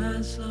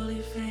sun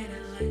slowly fading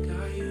like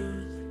our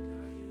youth.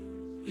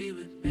 We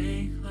would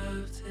make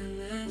love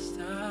till it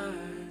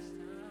starts.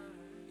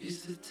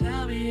 Used to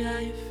tell me how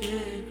you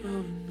feel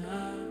growing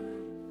up,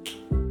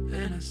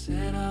 and I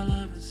said I'll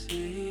love and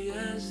say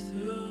yes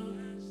to.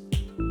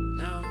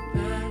 Now we're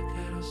back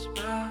at our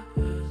spot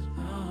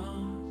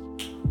alone.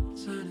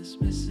 Sun is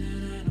missing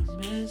and I'm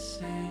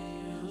missing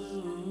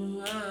you.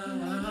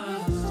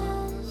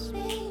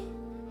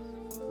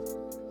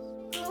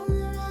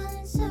 Rolling around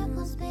in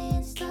circles,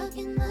 being stuck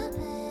in my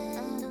bed.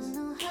 I don't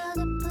know how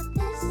to put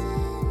this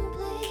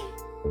simply,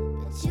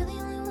 but you're the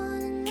only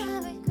one and I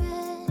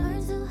regret. Burn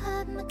too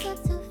hot, my gut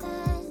too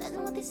fast. And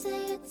what they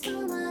say, it's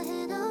to my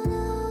head. Oh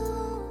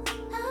no, I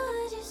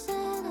heard you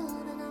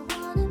settled and I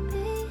wanna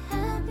be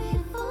happy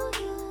for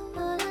you,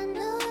 but I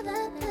know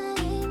that that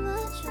ain't my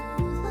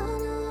truth. Oh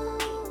no,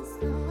 it's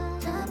not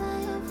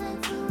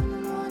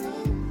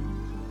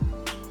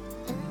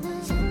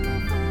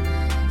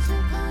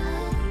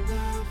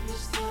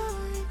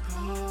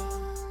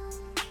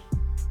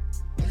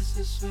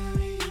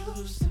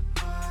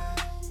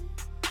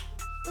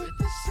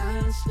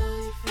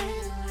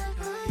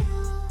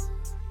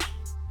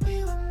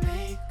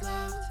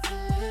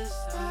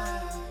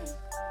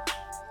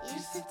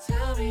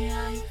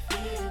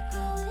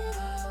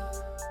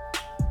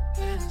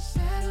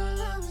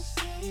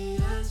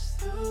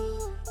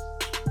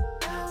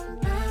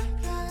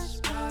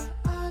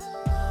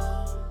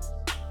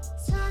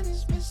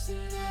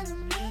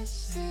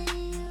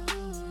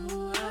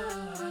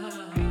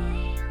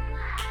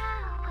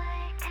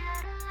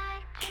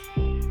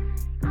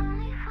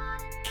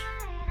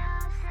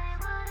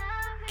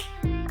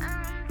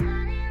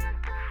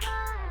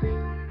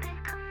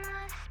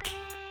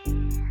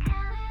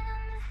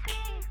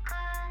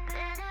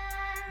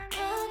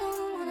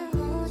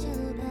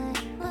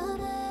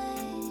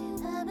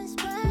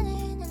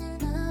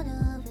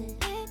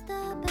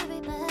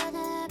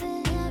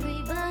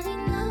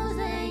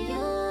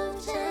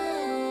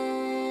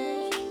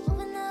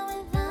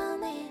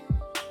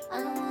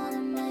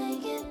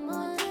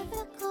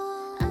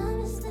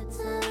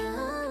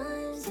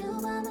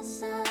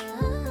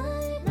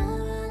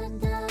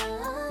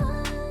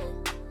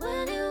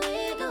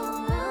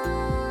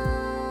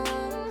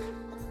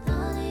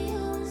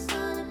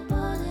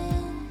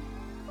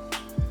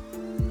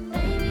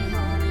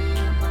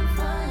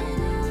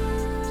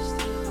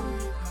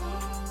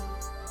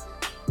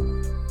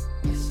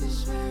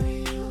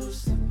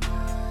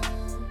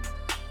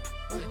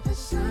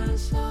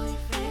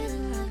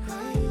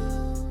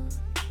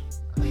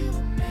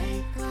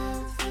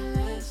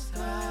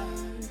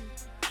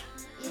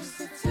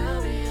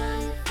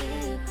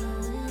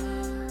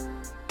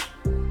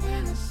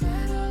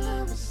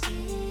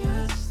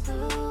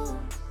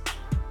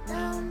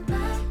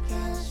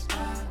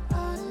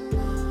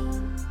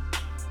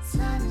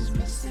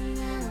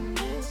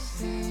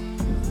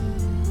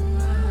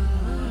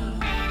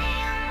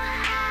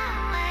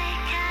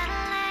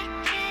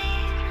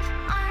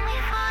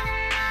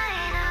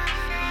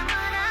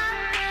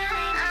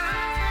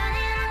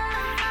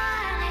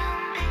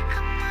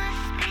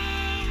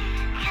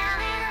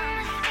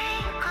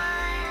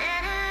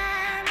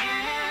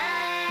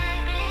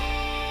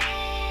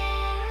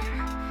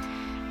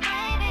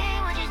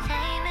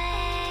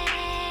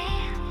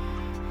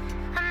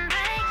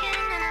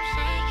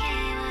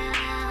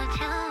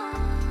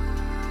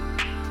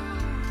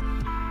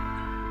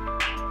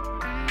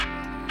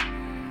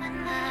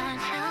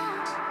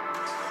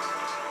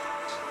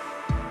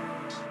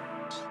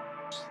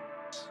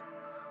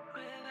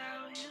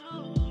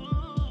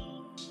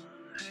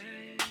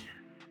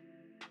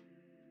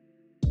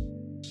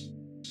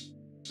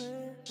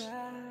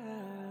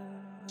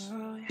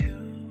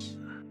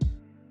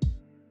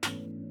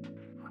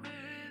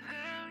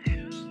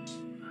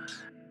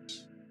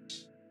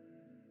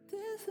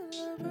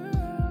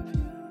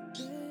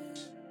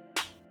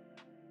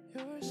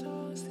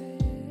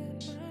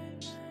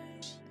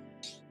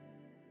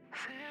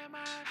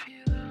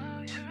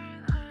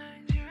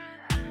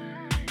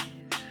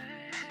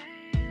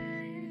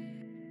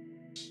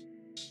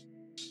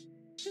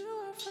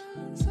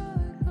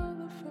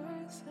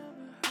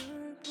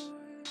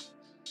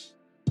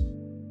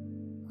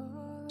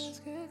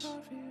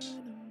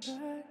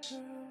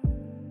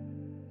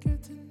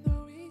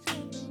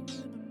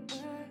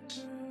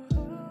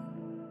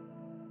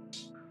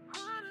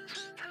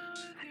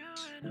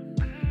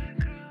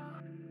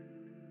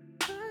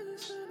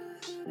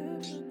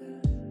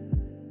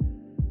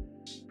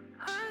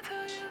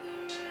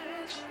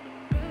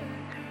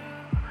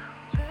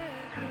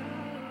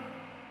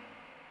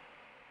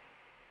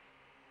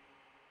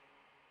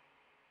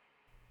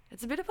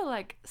It's a bit of a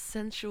like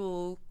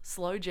sensual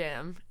slow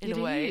jam in a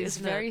way. It's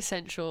very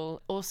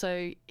sensual.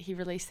 Also, he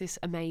released this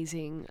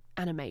amazing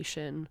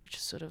animation, which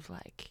is sort of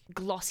like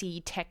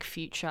glossy tech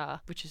future,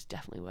 which is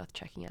definitely worth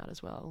checking out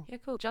as well. Yeah,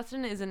 cool.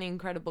 Justin is an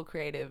incredible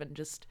creative and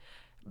just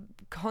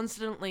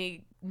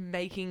constantly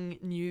making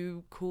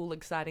new, cool,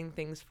 exciting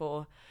things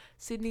for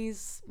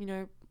Sydney's,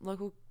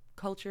 local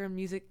culture and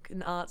music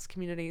and arts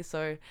community.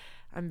 So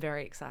I'm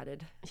very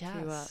excited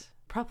to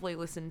properly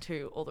listen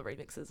to all the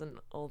remixes and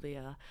all the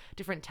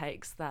different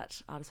takes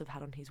that artists have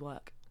had on his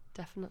work.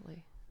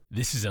 Definitely.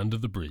 This is Under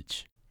the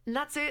Bridge. And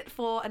that's it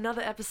for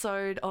another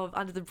episode of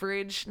Under the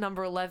Bridge,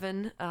 number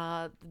 11.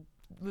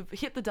 We've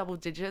hit the double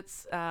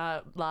digits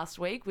last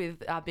week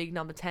with our big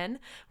number 10.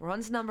 We're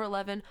on to number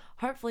 11.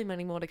 Hopefully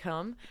many more to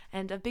come.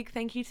 And a big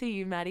thank you to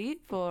you, Maddie,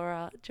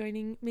 for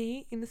joining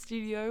me in the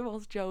studio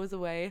whilst Joe was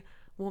away,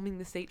 warming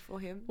the seat for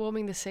him.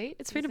 Warming the seat?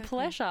 It's been a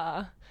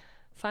pleasure.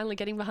 Finally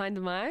getting behind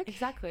the mic.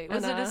 Exactly.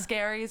 Was it as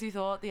scary as you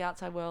thought, the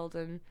outside world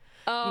and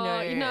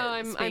speaking?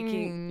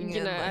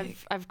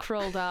 I've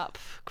crawled up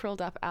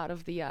out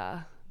of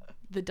the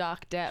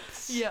dark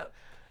depths. Yep.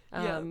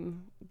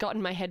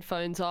 Gotten my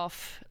headphones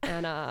off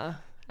and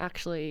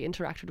actually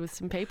interacted with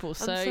some people.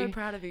 So I'm so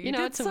proud of you. You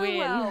did it's a so win.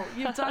 Well.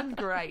 You've done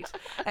great.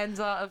 And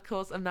of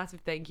course, a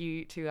massive thank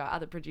you to our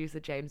other producer,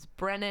 James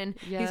Brennan.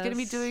 Yes. He's going to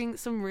be doing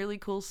some really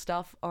cool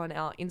stuff on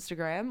our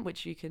Instagram,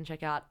 which you can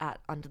check out at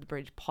Under the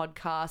Bridge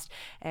Podcast.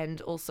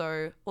 And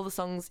also all the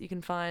songs you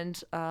can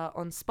find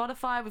on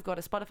Spotify. We've got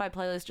a Spotify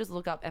playlist. Just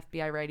look up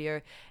FBI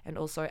Radio. And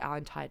also our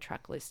entire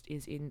track list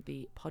is in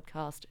the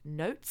podcast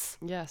notes.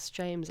 Yes,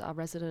 James, our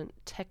resident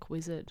tech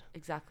wizard.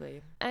 Exactly.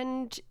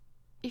 And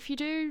if you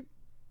do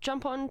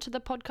jump on to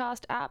the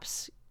podcast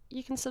apps,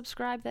 you can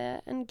subscribe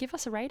there and give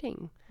us a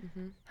rating.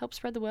 Mm-hmm. Help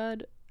spread the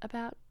word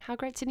about how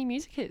great Sydney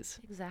music is.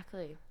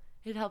 Exactly.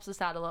 It helps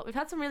us out a lot. We've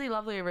had some really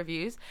lovely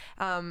reviews,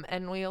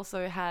 and we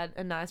also had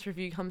a nice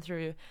review come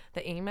through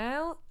the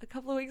email a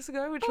couple of weeks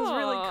ago, which was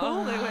really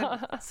cool. They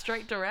went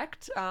straight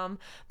direct. But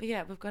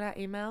yeah, we've got our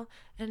email.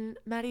 And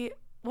Maddie,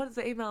 what is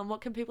the email and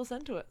what can people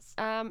send to us?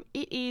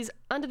 It is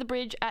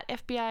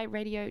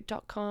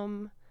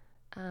underthebridge@fbiradio.com.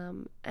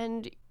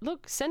 And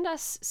look, send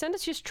us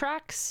your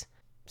tracks,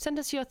 send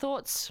us your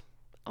thoughts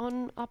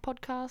on our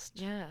podcast.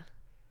 Yeah.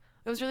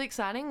 It was really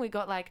exciting. We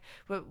got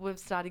we've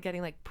started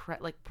getting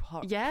proper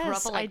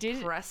press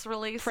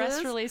releases.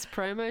 Press release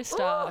promo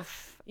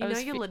stuff. Ooh,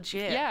 you're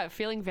legit. Yeah,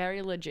 feeling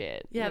very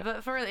legit. Yeah,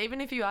 but for real, even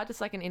if you are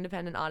just like an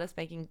independent artist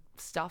making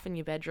stuff in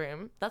your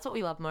bedroom, that's what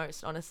we love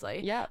most,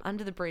 honestly. Yeah.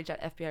 Under the Bridge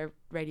at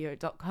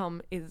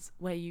fbiradio.com is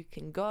where you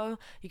can go.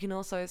 You can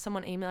also,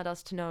 someone emailed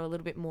us to know a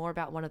little bit more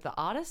about one of the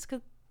artists because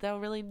they were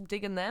really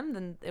digging them.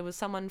 Then there was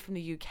someone from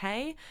the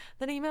UK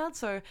that emailed.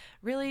 So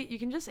really, you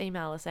can just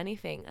email us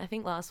anything. I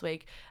think last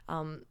week,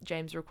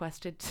 James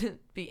requested to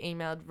be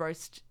emailed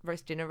roast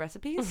dinner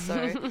recipes.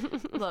 So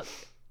look,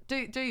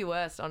 do your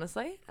worst,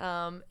 honestly.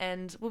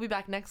 And we'll be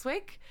back next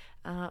week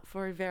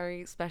for a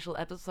very special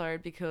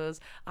episode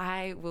because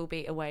I will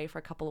be away for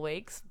a couple of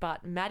weeks.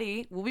 But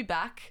Maddie will be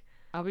back.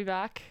 I'll be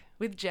back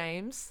with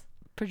James.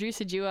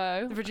 Producer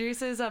duo. The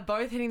producers are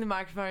both hitting the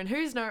microphone.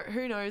 Who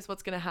knows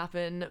what's going to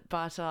happen,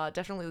 but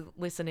definitely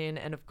listen in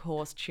and, of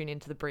course, tune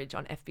into The Bridge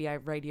on FBI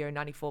Radio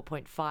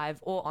 94.5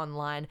 or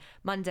online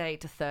Monday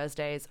to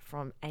Thursdays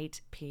from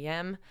 8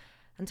 p.m.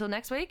 Until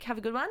next week, have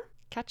a good one.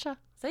 Catch ya.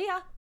 See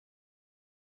ya.